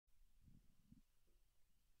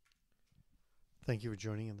Thank you for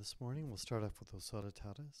joining in this morning. We'll start off with O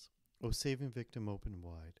Salutatis. O saving victim, open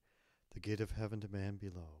wide, the gate of heaven to man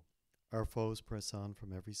below. Our foes press on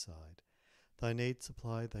from every side. Thine aid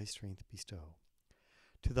supply, thy strength bestow.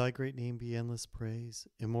 To thy great name be endless praise,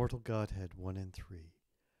 immortal Godhead, one and three.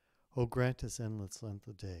 O grant us endless length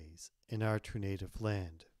of days in our true native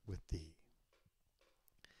land with thee.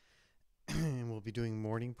 And we'll be doing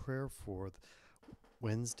morning prayer for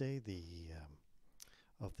Wednesday,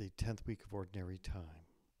 of the 10th week of Ordinary Time.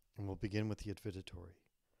 And we'll begin with the Advitatory.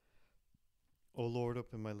 O Lord,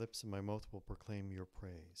 open my lips, and my mouth will proclaim your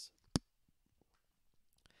praise.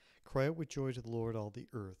 Cry out with joy to the Lord, all the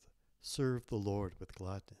earth. Serve the Lord with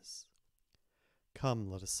gladness.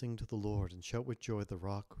 Come, let us sing to the Lord, and shout with joy the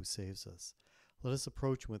rock who saves us. Let us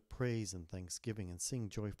approach him with praise and thanksgiving, and sing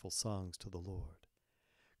joyful songs to the Lord.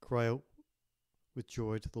 Cry out with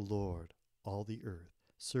joy to the Lord, all the earth.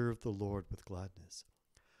 Serve the Lord with gladness.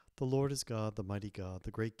 The Lord is God, the mighty God,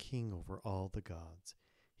 the great King over all the gods.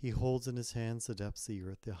 He holds in his hands the depths of the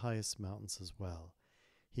earth, the highest mountains as well.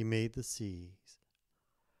 He made the seas.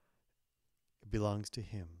 It belongs to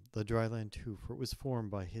him, the dry land too, for it was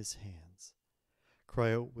formed by his hands.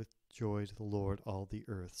 Cry out with joy to the Lord, all the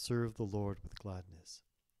earth. Serve the Lord with gladness.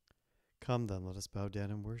 Come then, let us bow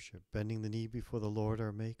down and worship, bending the knee before the Lord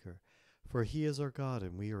our Maker. For he is our God,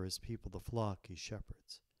 and we are his people, the flock he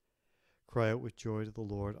shepherds. Cry out with joy to the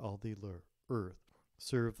Lord, all the earth.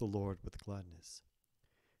 Serve the Lord with gladness.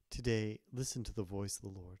 Today, listen to the voice of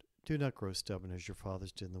the Lord. Do not grow stubborn as your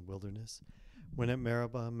fathers did in the wilderness. When at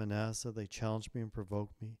Meribah and Manasseh they challenged me and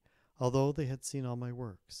provoked me, although they had seen all my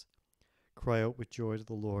works. Cry out with joy to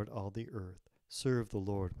the Lord, all the earth. Serve the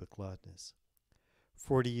Lord with gladness.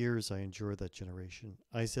 40 years I endured that generation.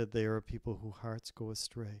 I said, they are a people whose hearts go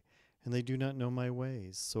astray, and they do not know my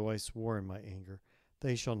ways. So I swore in my anger,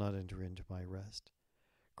 they shall not enter into my rest.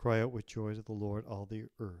 Cry out with joy to the Lord, all the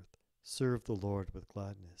earth. Serve the Lord with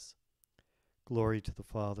gladness. Glory to the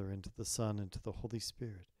Father, and to the Son, and to the Holy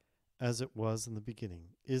Spirit, as it was in the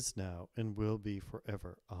beginning, is now, and will be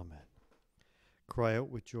forever. Amen. Cry out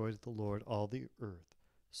with joy to the Lord, all the earth.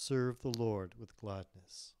 Serve the Lord with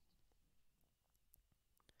gladness.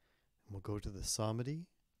 And we'll go to the Psalmody.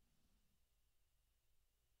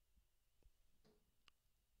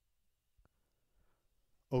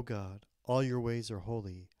 O God, all your ways are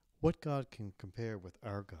holy. What God can compare with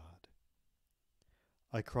our God?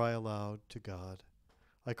 I cry aloud to God.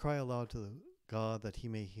 I cry aloud to God that he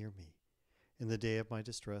may hear me. In the day of my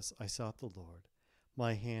distress I sought the Lord.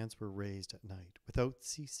 My hands were raised at night. Without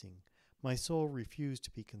ceasing, my soul refused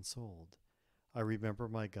to be consoled. I remember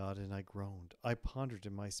my God, and I groaned. I pondered,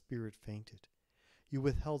 and my spirit fainted. You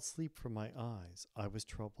withheld sleep from my eyes. I was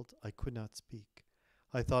troubled. I could not speak.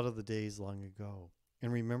 I thought of the days long ago,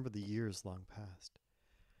 and remembered the years long past.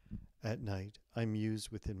 At night I mused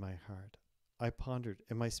within my heart. I pondered,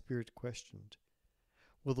 and my spirit questioned.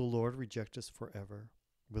 Will the Lord reject us forever?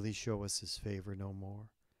 Will he show us his favor no more?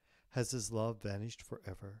 Has his love vanished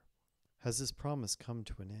forever? Has his promise come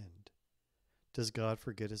to an end? Does God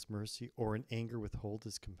forget his mercy, or in anger withhold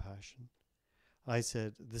his compassion? I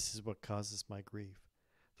said, this is what causes my grief,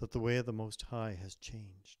 that the way of the Most High has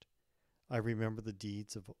changed. I remember the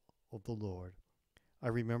deeds of the Lord. I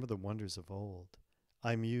remember the wonders of old.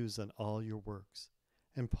 I muse on all your works,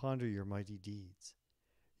 and ponder your mighty deeds.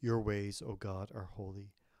 Your ways, O God, are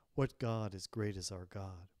holy. What God is great as our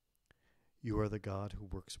God? You are the God who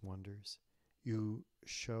works wonders. You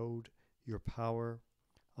showed your power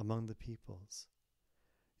among the peoples.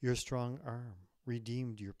 Your strong arm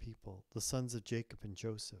redeemed your people, the sons of Jacob and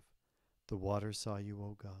Joseph. The waters saw you,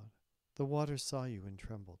 O God. The waters saw you and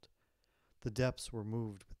trembled. The depths were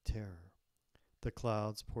moved with terror. The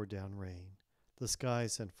clouds poured down rain. The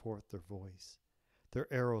skies sent forth their voice.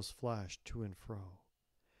 Their arrows flashed to and fro.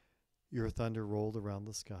 Your thunder rolled around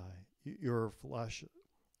the sky. Your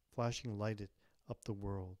flashing lighted up the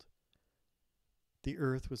world. The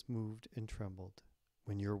earth was moved and trembled.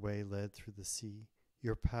 When your way led through the sea,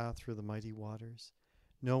 your path through the mighty waters,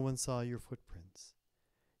 no one saw your footprints.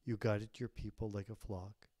 You guided your people like a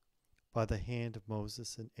flock by the hand of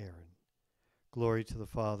Moses and Aaron. Glory to the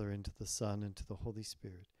Father, and to the Son, and to the Holy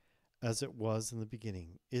Spirit, as it was in the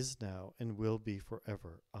beginning, is now, and will be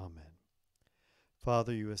forever. Amen.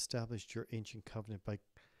 Father, you established your ancient covenant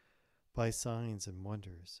by signs and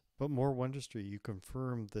wonders, but more wondrously you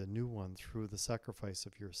confirmed the new one through the sacrifice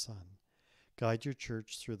of your Son. Guide your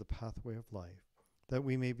church through the pathway of life, that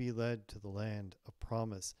we may be led to the land of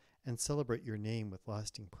promise and celebrate your name with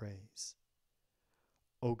lasting praise.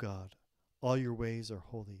 O God, all your ways are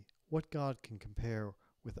holy. What God can compare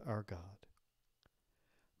with our God?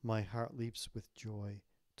 My heart leaps with joy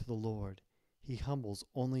to the Lord. He humbles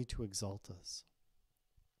only to exalt us.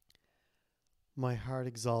 My heart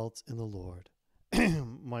exalts in the Lord.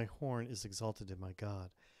 My horn is exalted in my God.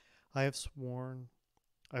 I have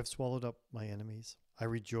swallowed up my enemies. I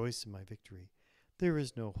rejoice in my victory. There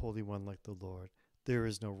is no Holy One like the Lord. There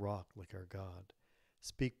is no rock like our God.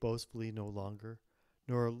 Speak boastfully no longer,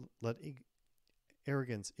 nor let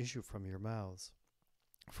arrogance issue from your mouths.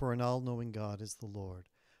 For an all-knowing God is the Lord,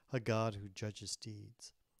 a God who judges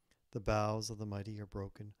deeds. The bows of the mighty are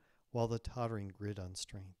broken, while the tottering grid on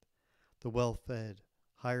strength. The well-fed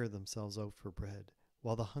hire themselves out for bread,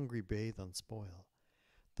 while the hungry bathe on spoil.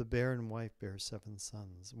 The barren wife bears 7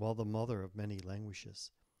 sons, while the mother of many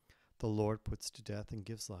languishes. The Lord puts to death and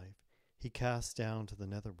gives life. He casts down to the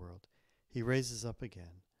netherworld. He raises up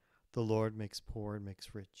again. The Lord makes poor and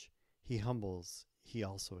makes rich. He humbles, he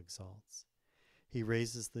also exalts. He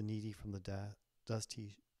raises the needy from the dust.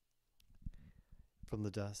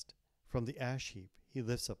 From the ash heap, he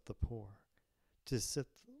lifts up the poor, to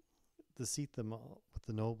seat them all with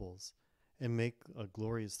the nobles, and make a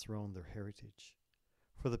glorious throne their heritage.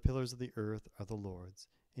 For the pillars of the earth are the Lord's,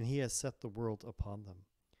 and he has set the world upon them.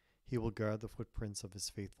 He will guard the footprints of his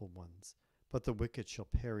faithful ones, but the wicked shall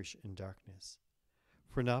perish in darkness.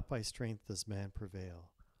 For not by strength does man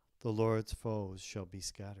prevail. The Lord's foes shall be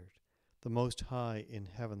scattered. The Most High in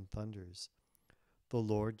heaven thunders. The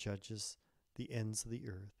Lord judges the ends of the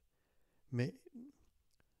earth.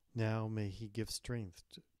 Now may he give strength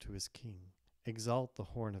to his king. Exalt the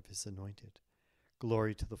horn of his anointed.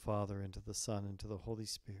 Glory to the Father, and to the Son, and to the Holy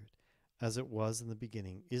Spirit, as it was in the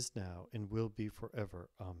beginning, is now, and will be forever.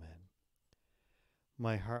 Amen.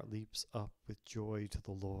 My heart leaps up with joy to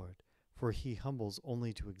the Lord, for he humbles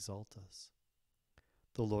only to exalt us.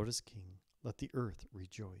 The Lord is King, let the earth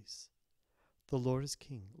rejoice. The Lord is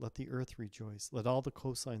King, let the earth rejoice. Let all the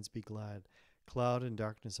coastlines be glad. Cloud and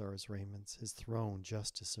darkness are his raiments, his throne,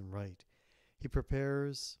 justice and right. He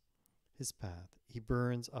prepares his path. He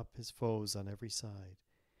burns up his foes on every side.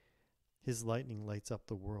 His lightning lights up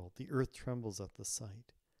the world. The earth trembles at the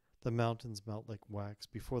sight. The mountains melt like wax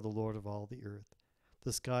before the Lord of all the earth.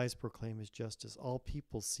 The skies proclaim his justice. All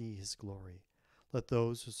people see his glory. Let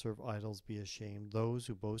those who serve idols be ashamed, those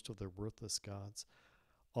who boast of their worthless gods.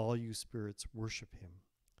 All you spirits worship him.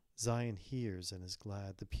 Zion hears and is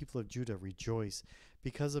glad. The people of Judah rejoice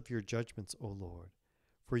because of your judgments, O Lord.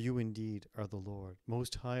 For you indeed are the Lord,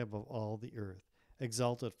 most high above all the earth,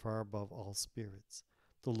 exalted far above all spirits.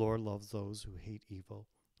 The Lord loves those who hate evil.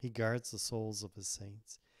 He guards the souls of his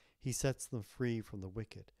saints. He sets them free from the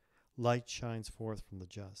wicked. Light shines forth from the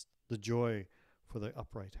just, the joy for the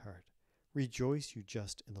upright heart. Rejoice, you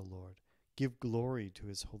just, in the Lord. Give glory to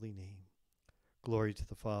his holy name. Glory to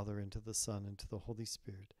the Father, and to the Son, and to the Holy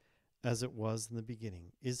Spirit, as it was in the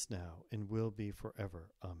beginning, is now, and will be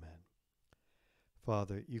forever. Amen.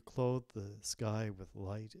 Father, you clothe the sky with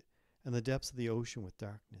light, and the depths of the ocean with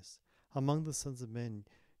darkness. Among the sons of men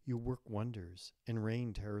you work wonders, and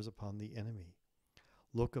rain terrors upon the enemy.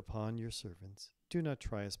 Look upon your servants. Do not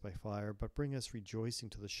try us by fire, but bring us rejoicing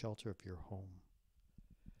to the shelter of your home.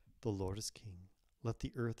 The Lord is King. Let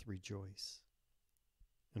the earth rejoice.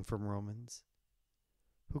 And from Romans,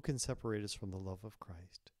 who can separate us from the love of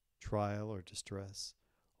Christ? Trial or distress,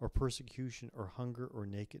 or persecution, or hunger, or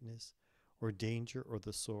nakedness, or danger, or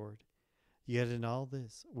the sword? Yet in all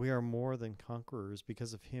this we are more than conquerors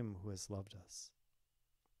because of him who has loved us.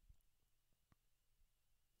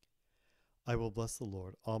 I will bless the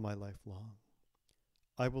Lord all my life long.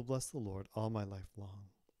 I will bless the Lord all my life long,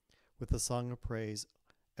 with a song of praise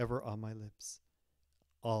ever on my lips,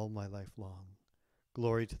 all my life long.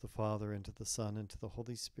 Glory to the Father, and to the Son, and to the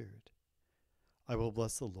Holy Spirit. I will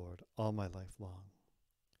bless the Lord all my life long.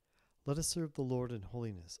 Let us serve the Lord in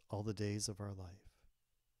holiness all the days of our life.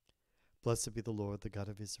 Blessed be the Lord, the God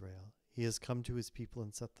of Israel. He has come to his people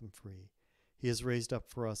and set them free. He has raised up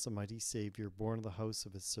for us a mighty Savior, born of the house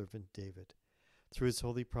of his servant David. Through his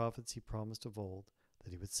holy prophets he promised of old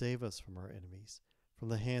that he would save us from our enemies, from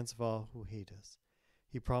the hands of all who hate us.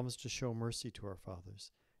 He promised to show mercy to our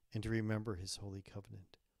fathers, and to remember his holy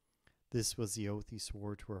covenant. This was the oath he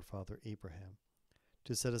swore to our father Abraham,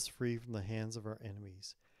 to set us free from the hands of our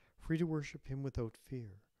enemies, free to worship him without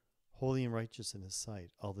fear, holy and righteous in his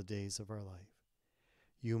sight all the days of our life.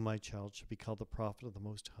 You, my child, shall be called the prophet of the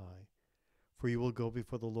Most High, for you will go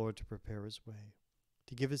before the Lord to prepare his way,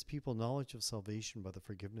 to give his people knowledge of salvation by the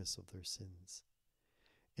forgiveness of their sins.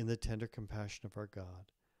 In the tender compassion of our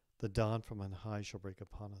God, the dawn from on high shall break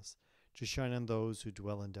upon us, to shine on those who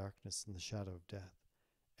dwell in darkness and the shadow of death,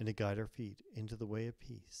 and to guide our feet into the way of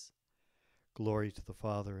peace. Glory to the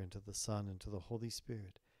Father, and to the Son, and to the Holy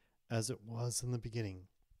Spirit, as it was in the beginning,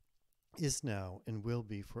 is now, and will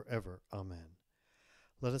be forever. Amen.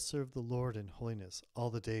 Let us serve the Lord in holiness all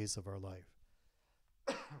the days of our life.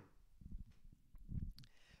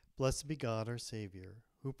 Blessed be God, our Savior,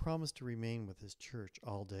 who promised to remain with his church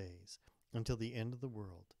all days, until the end of the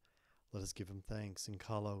world. Let us give him thanks and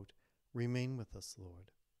call out, Remain with us,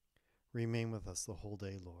 Lord. Remain with us the whole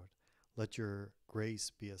day, Lord. Let your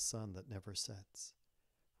grace be a sun that never sets.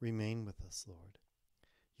 Remain with us, Lord.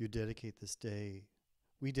 We dedicate this day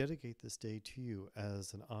to you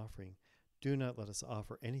as an offering. Do not let us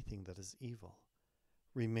offer anything that is evil.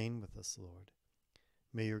 Remain with us, Lord.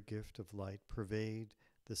 May your gift of light pervade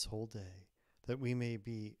this whole day, that we may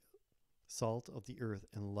be salt of the earth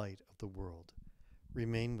and light of the world.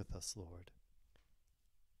 Remain with us, Lord.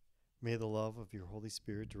 May the love of your Holy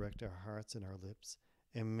Spirit direct our hearts and our lips,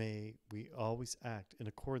 and may we always act in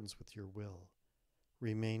accordance with your will.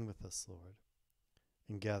 Remain with us, Lord.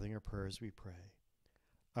 In gathering our prayers we pray.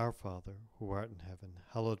 Our Father, who art in heaven,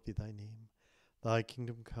 hallowed be thy name. Thy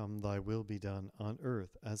kingdom come, thy will be done, on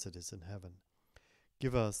earth as it is in heaven.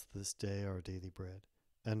 Give us this day our daily bread,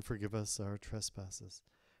 and forgive us our trespasses,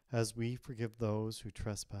 as we forgive those who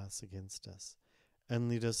trespass against us. And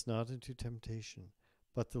lead us not into temptation,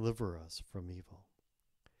 but deliver us from evil.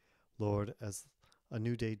 Lord, as a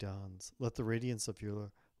new day dawns, let the radiance of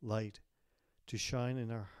your light to shine in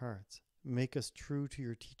our hearts. Make us true to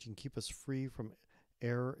your teaching. Keep us free from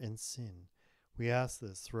error and sin. We ask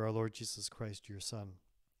this through our Lord Jesus Christ, your Son,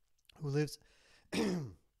 who lives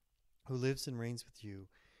who lives and reigns with you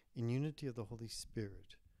in unity of the Holy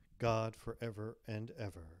Spirit, God, forever and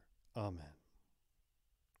ever. Amen.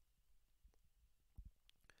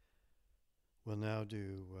 We'll now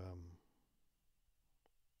do,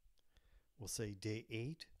 we'll say day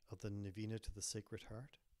 8 of the Novena to the Sacred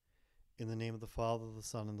Heart. In the name of the Father, the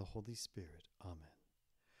Son, and the Holy Spirit. Amen.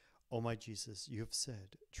 O my Jesus, you have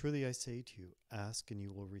said, truly I say to you, ask and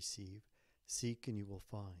you will receive, seek and you will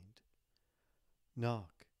find.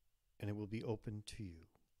 Knock, and it will be opened to you.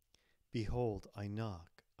 Behold, I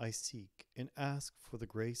knock, I seek, and ask for the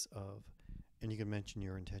grace of, and you can mention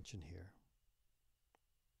your intention here.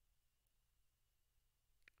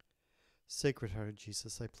 Sacred Heart of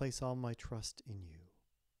Jesus, I place all my trust in you.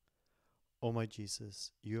 O my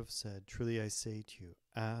Jesus, you have said, truly I say to you,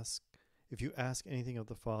 ask, if you ask anything of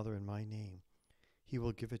the Father in my name, he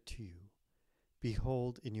will give it to you.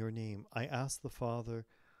 Behold, in your name, I ask the Father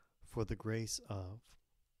for the grace of,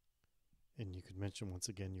 and you could mention once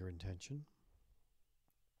again your intention.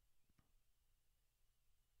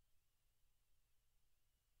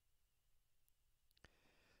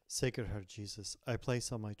 Sacred Heart of Jesus, I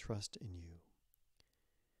place all my trust in you.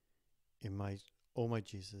 O my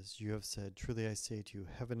Jesus, you have said, truly I say to you,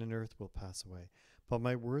 heaven and earth will pass away, but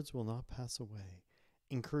my words will not pass away.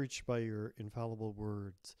 Encouraged by your infallible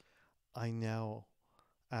words, I now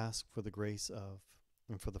ask for the grace of,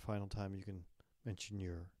 and for the final time you can mention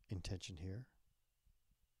your intention here.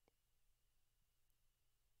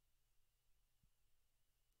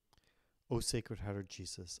 O Sacred Heart of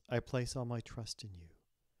Jesus, I place all my trust in you.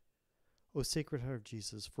 O Sacred Heart of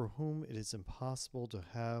Jesus, for whom it is impossible to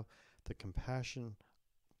have the compassion,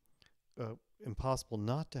 impossible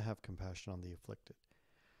not to have compassion on the afflicted,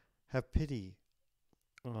 have pity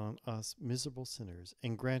on us miserable sinners,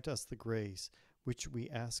 and grant us the grace which we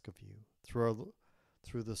ask of you,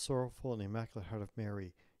 through the sorrowful and immaculate heart of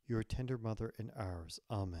Mary, your tender mother and ours.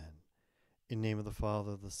 Amen. In the name of the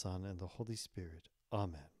Father, the Son, and the Holy Spirit.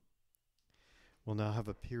 Amen. We'll now have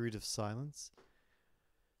a period of silence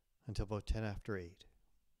until about 10 after 8.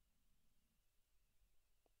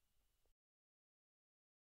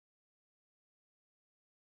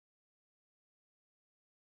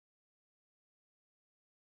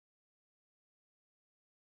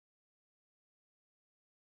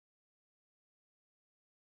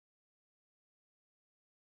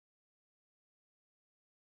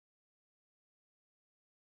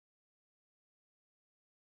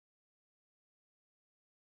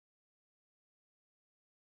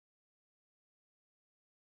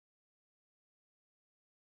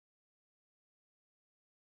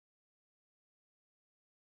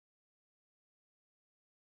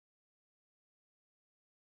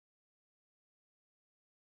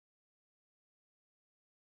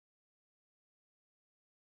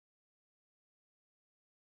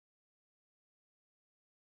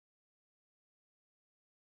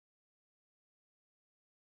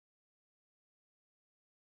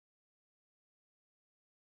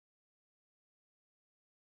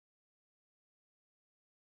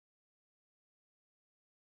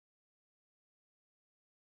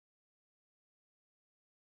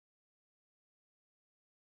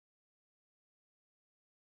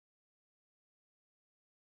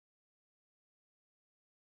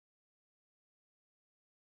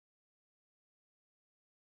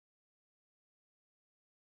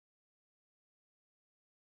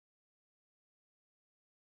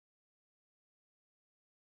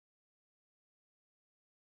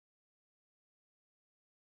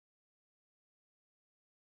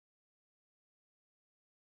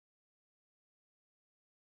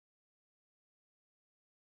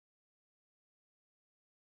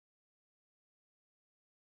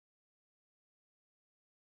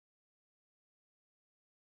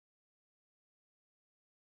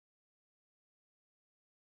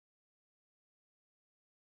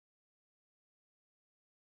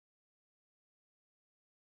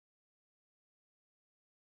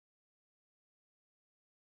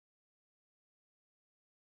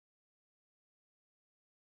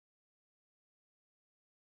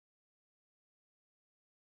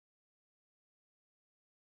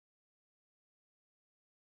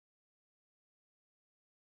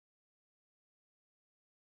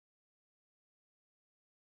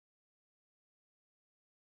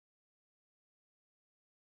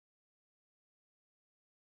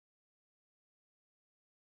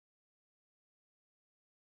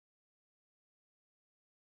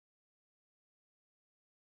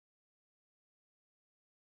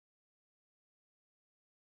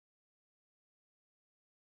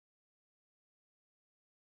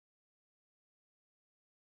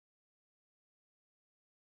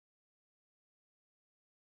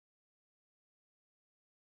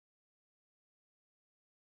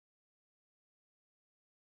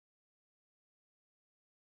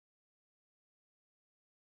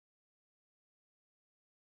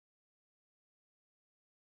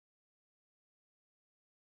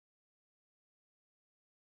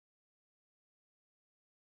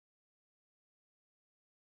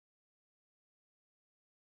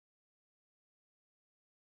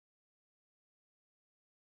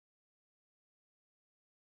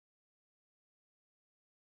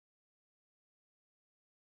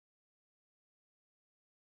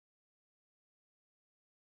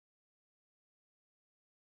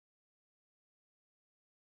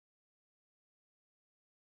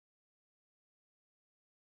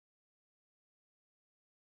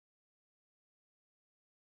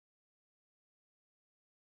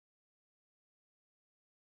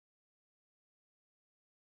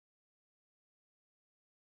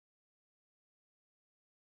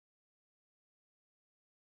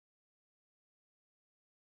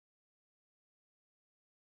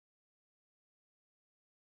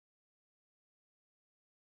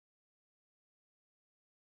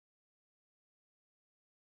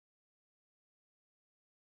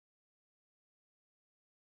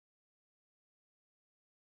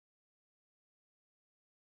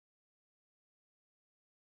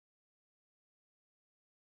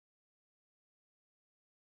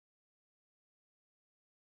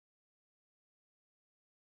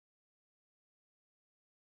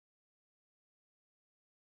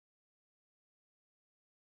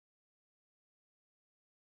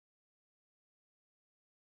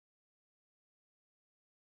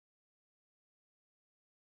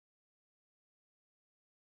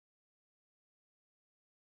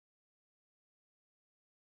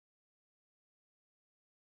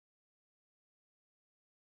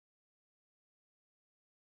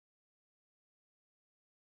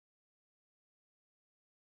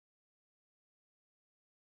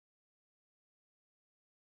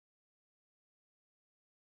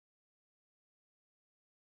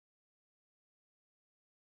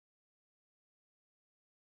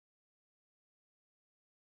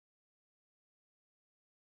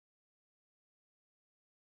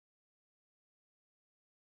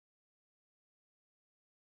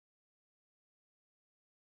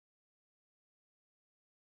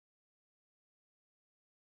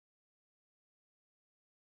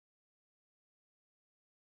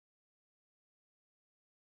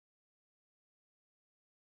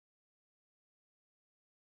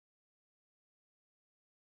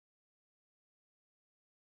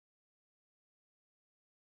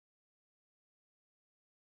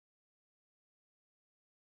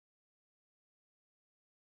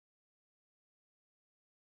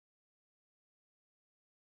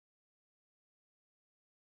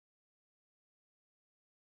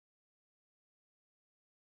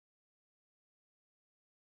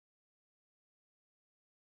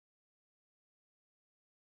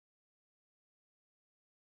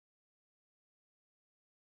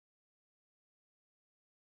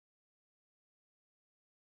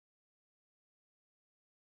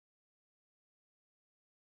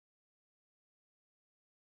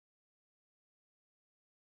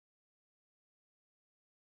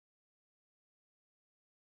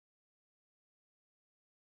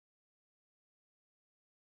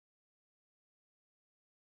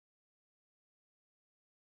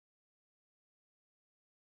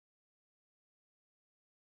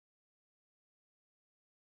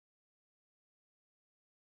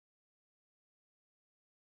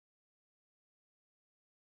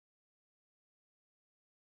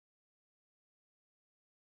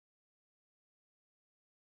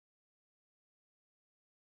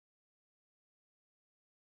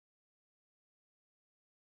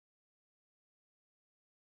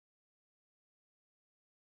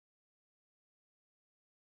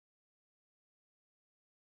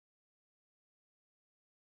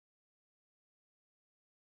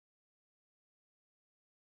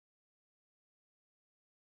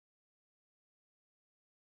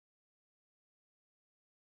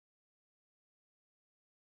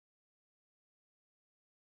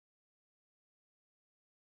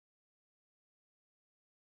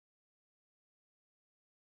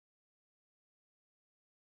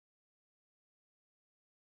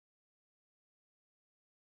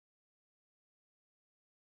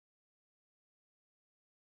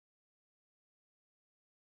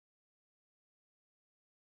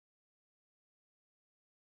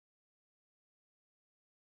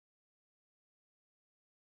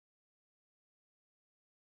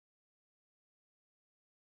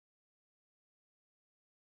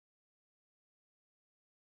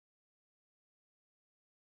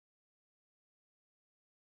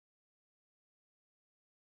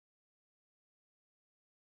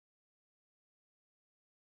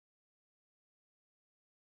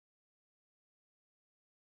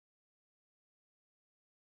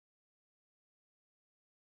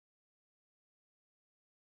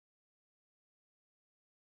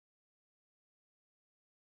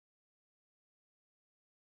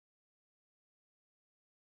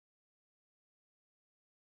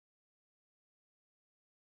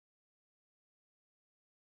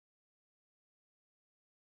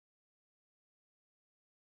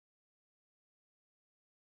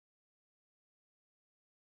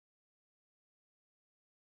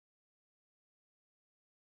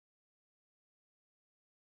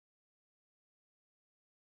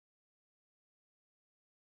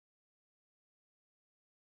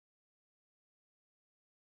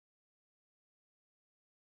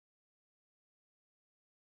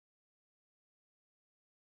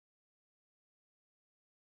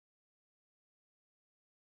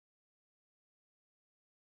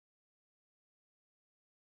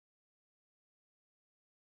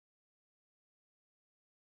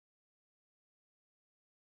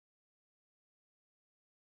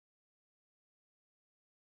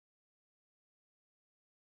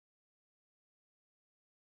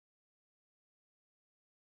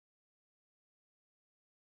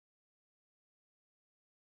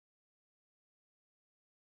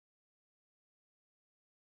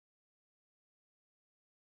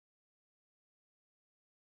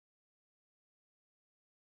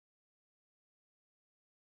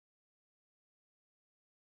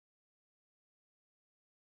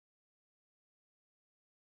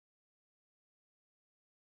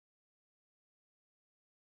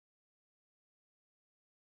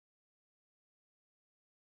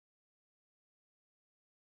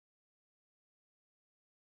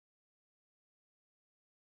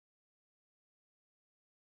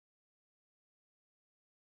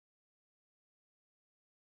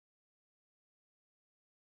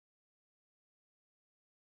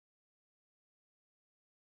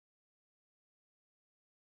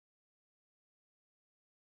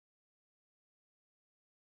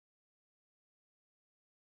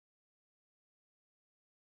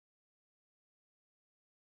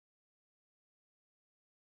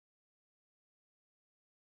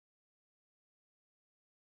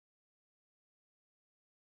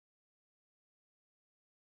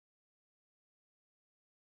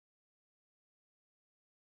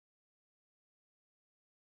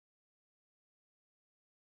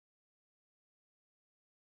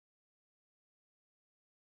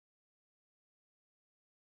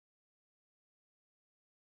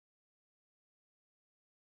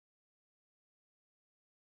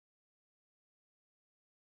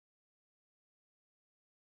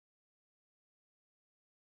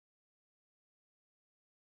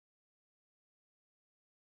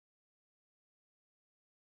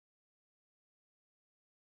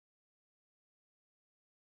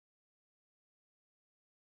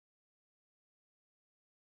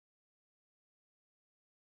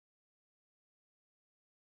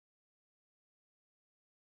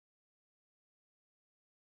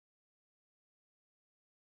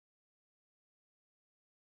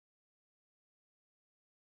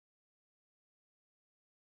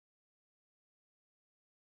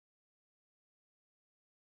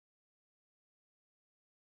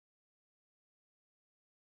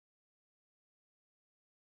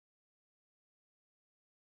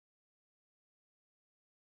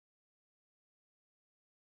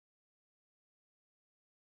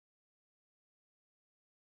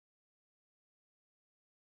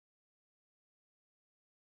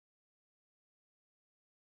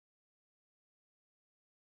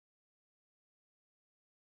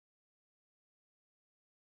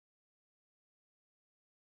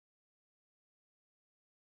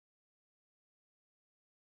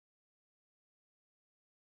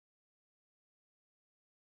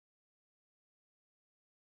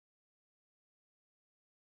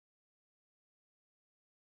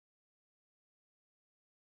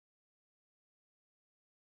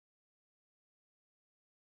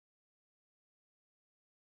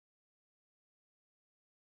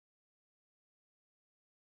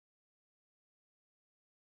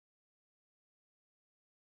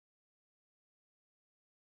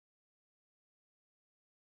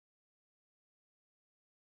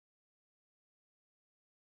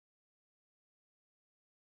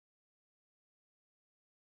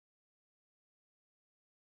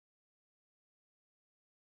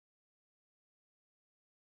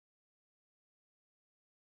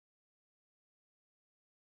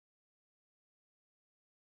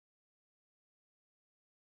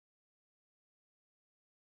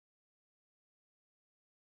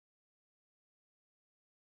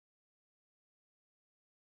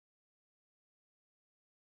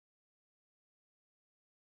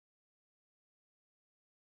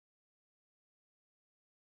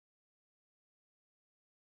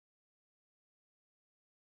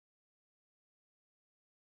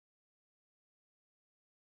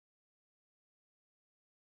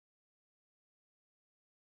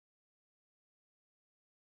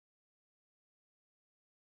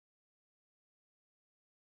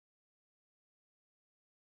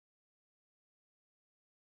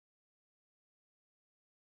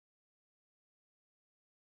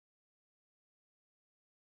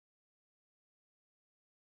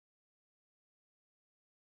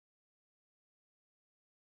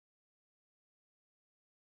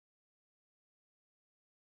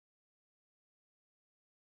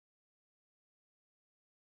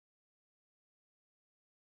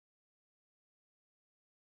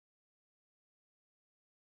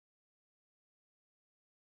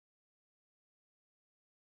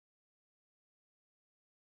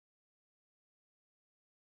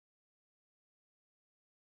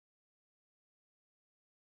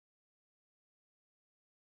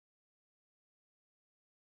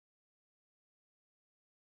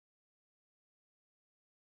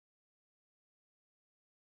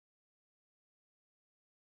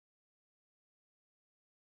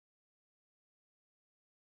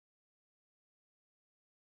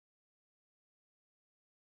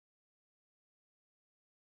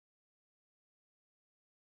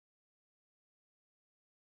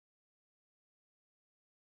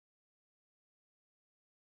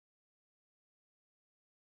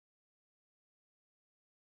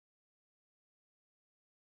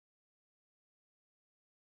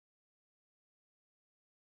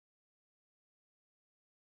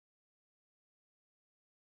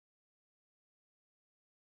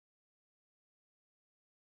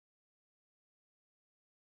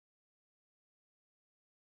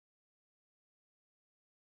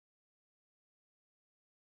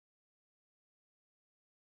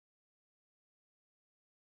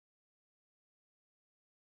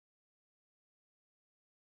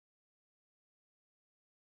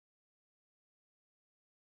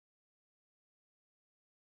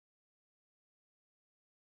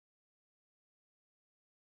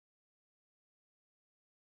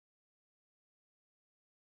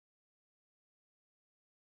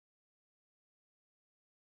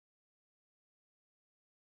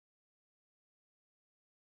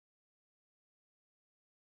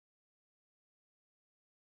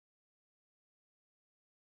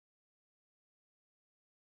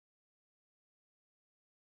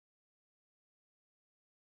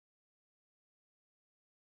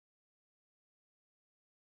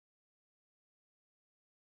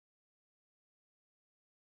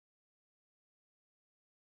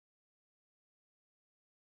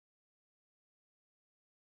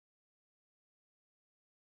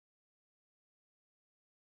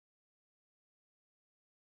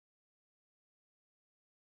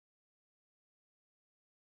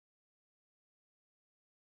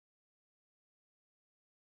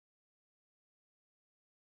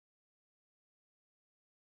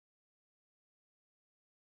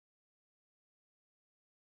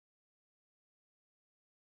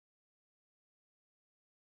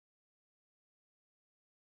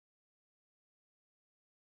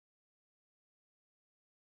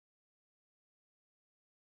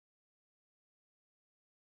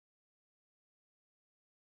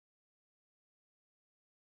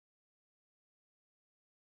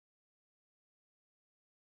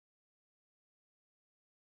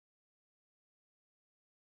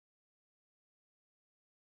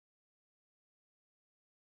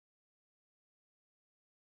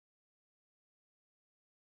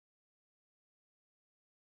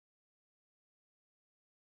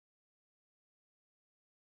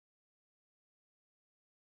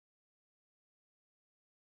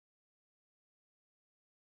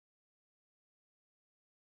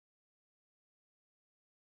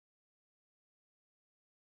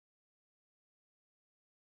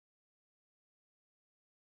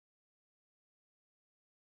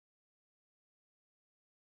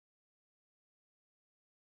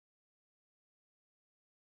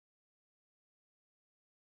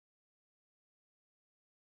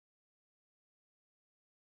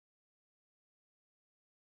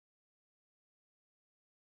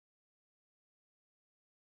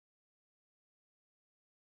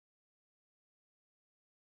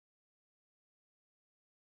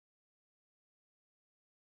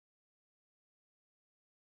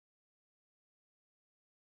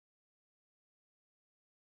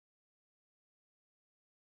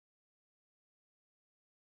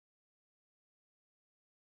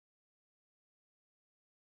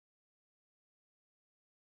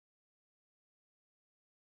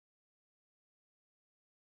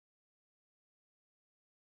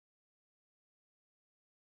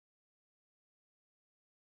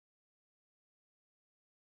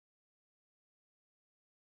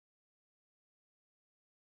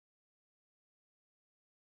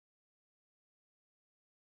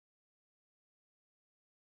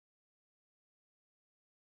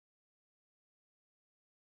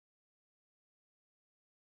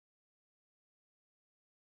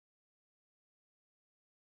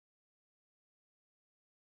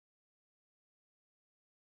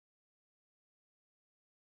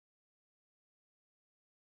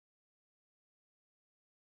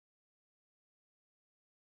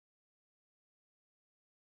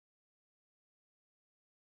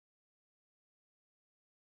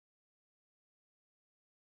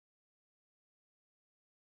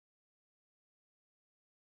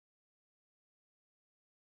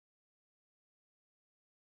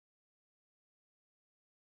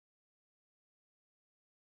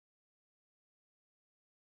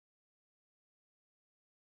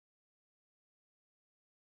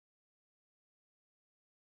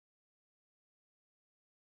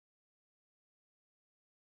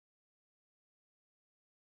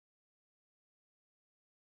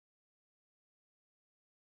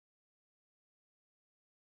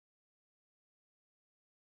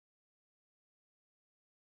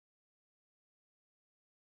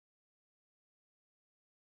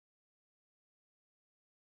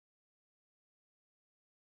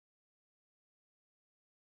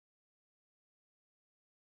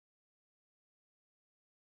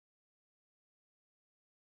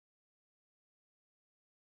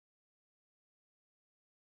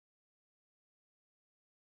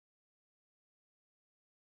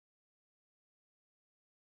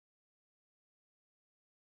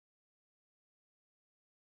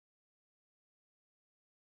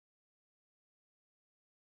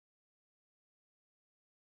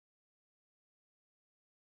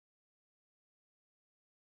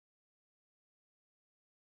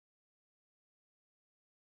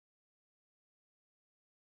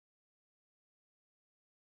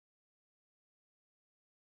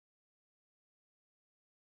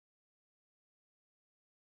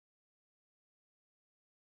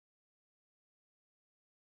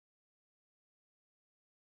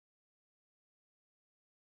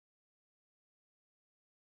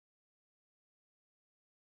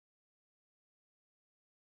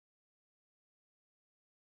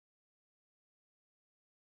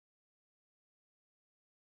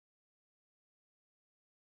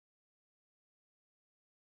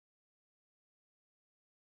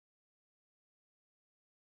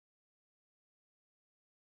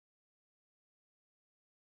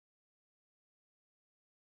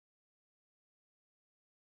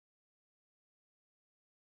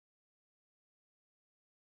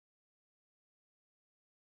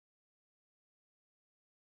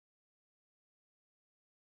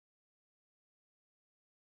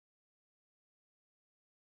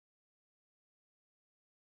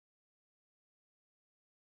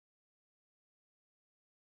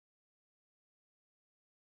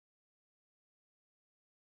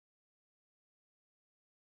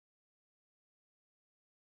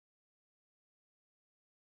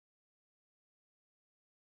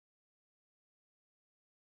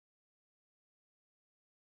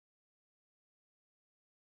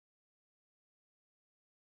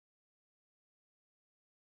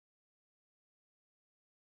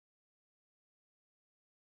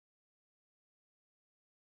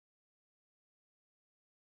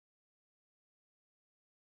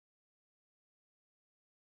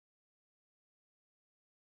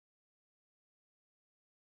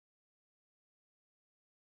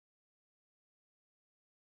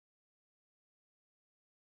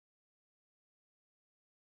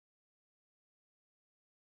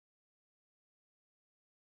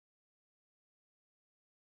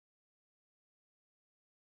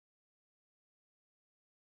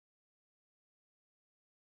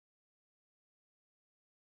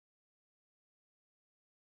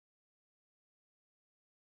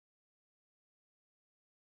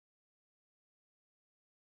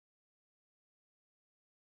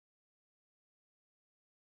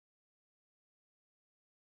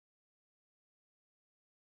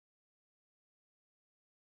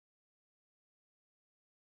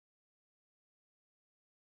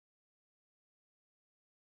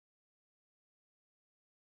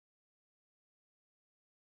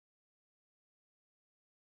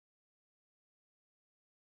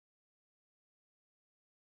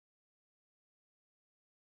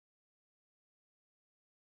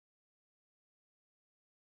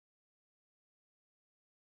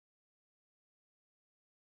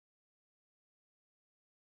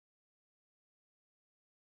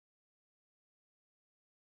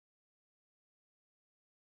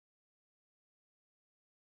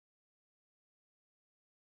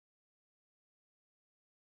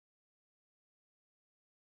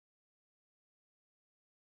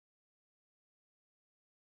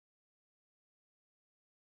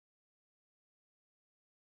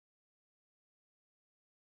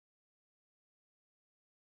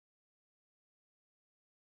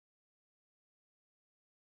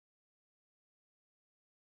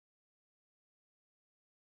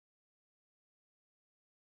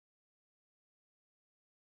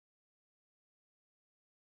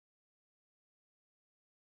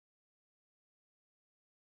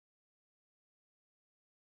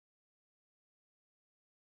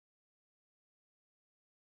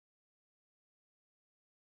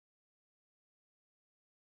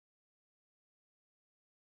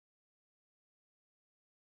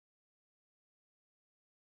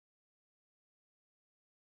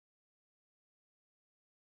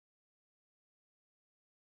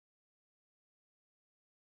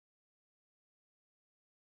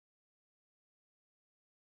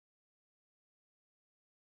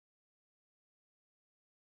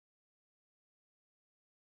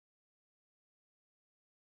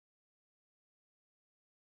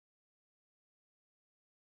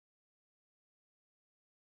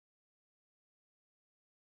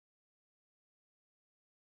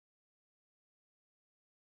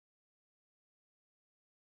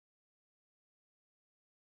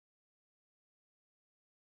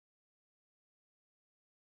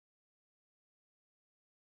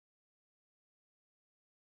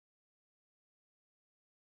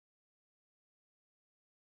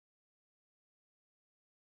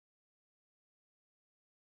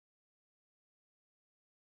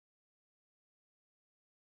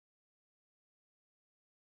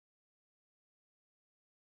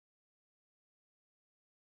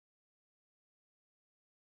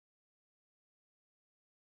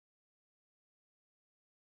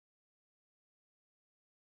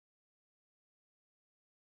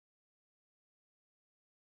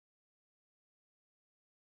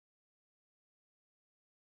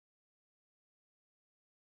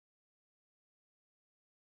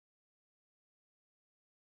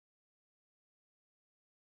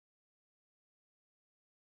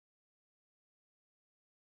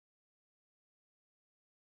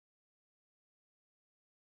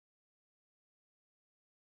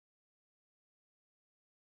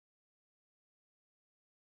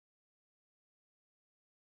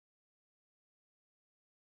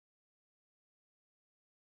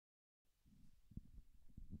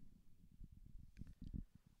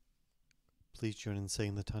 Please join in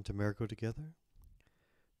saying the Tanta Amerigo together.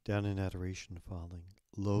 Down in adoration falling,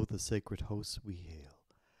 lo the sacred hosts we hail.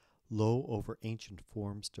 Lo over ancient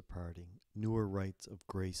forms departing, newer rites of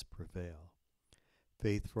grace prevail.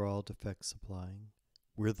 Faith for all defects supplying,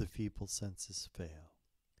 where the feeble senses fail.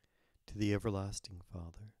 To the everlasting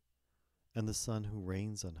Father, and the Son who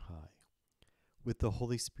reigns on high, with the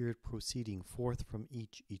Holy Spirit proceeding forth from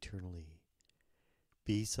each eternally,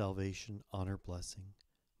 be salvation, honor, blessing,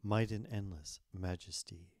 might and endless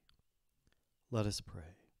majesty. Let us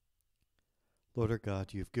pray. Lord our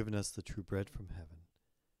God, you have given us the true bread from heaven.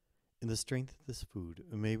 In the strength of this food,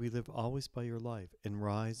 may we live always by your life and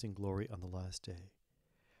rise in glory on the last day.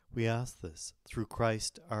 We ask this through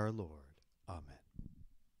Christ our Lord. Amen.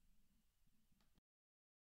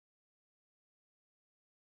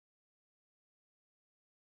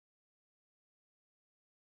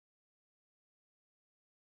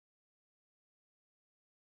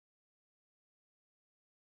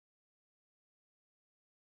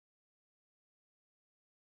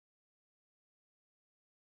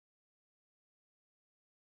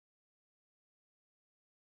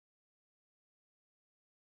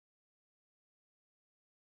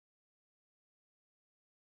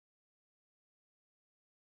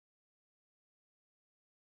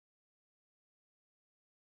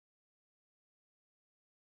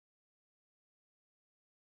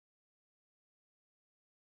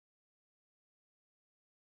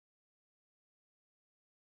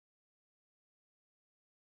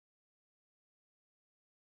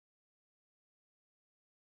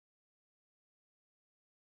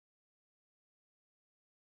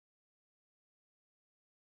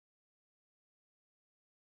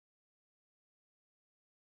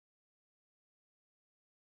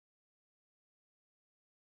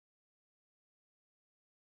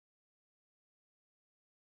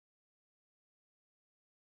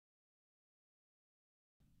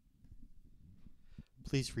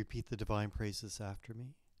 Please repeat the divine praises after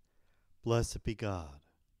me. Blessed be God.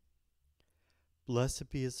 Blessed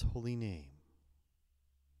be his holy name.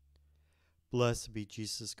 Blessed be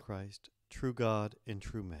Jesus Christ, true God and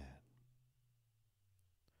true man.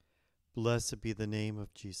 Blessed be the name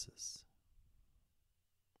of Jesus.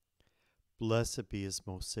 Blessed be his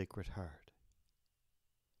most sacred heart.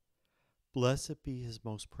 Blessed be his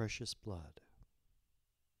most precious blood.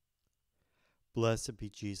 Blessed be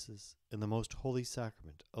Jesus in the most holy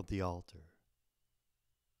sacrament of the altar.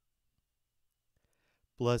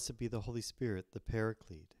 Blessed be the Holy Spirit, the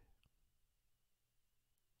Paraclete.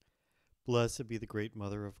 Blessed be the great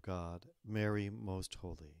Mother of God, Mary most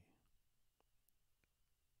holy.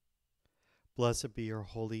 Blessed be her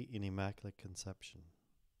holy and immaculate conception.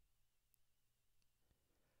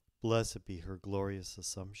 Blessed be her glorious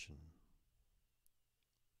Assumption.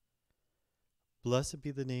 Blessed be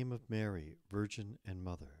the name of Mary, Virgin and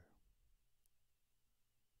Mother.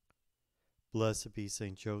 Blessed be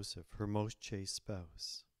Saint Joseph, her most chaste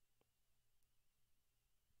spouse.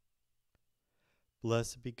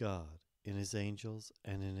 Blessed be God in his angels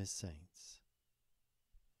and in his saints.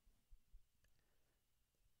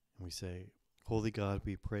 And we say, Holy God,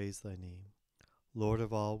 we praise thy name. Lord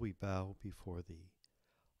of all, we bow before thee.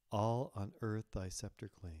 All on earth thy scepter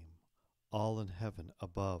claim. All in heaven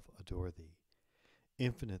above adore thee.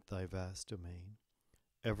 Infinite thy vast domain.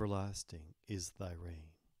 Everlasting is thy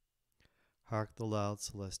reign. Hark the loud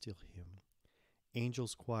celestial hymn.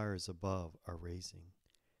 Angels' choirs above are raising.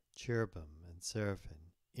 Cherubim and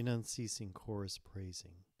seraphim in unceasing chorus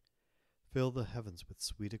praising. Fill the heavens with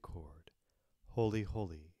sweet accord. Holy,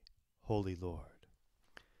 holy, holy Lord.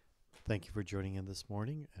 Thank you for joining in this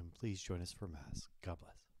morning, and please join us for Mass. God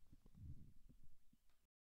bless.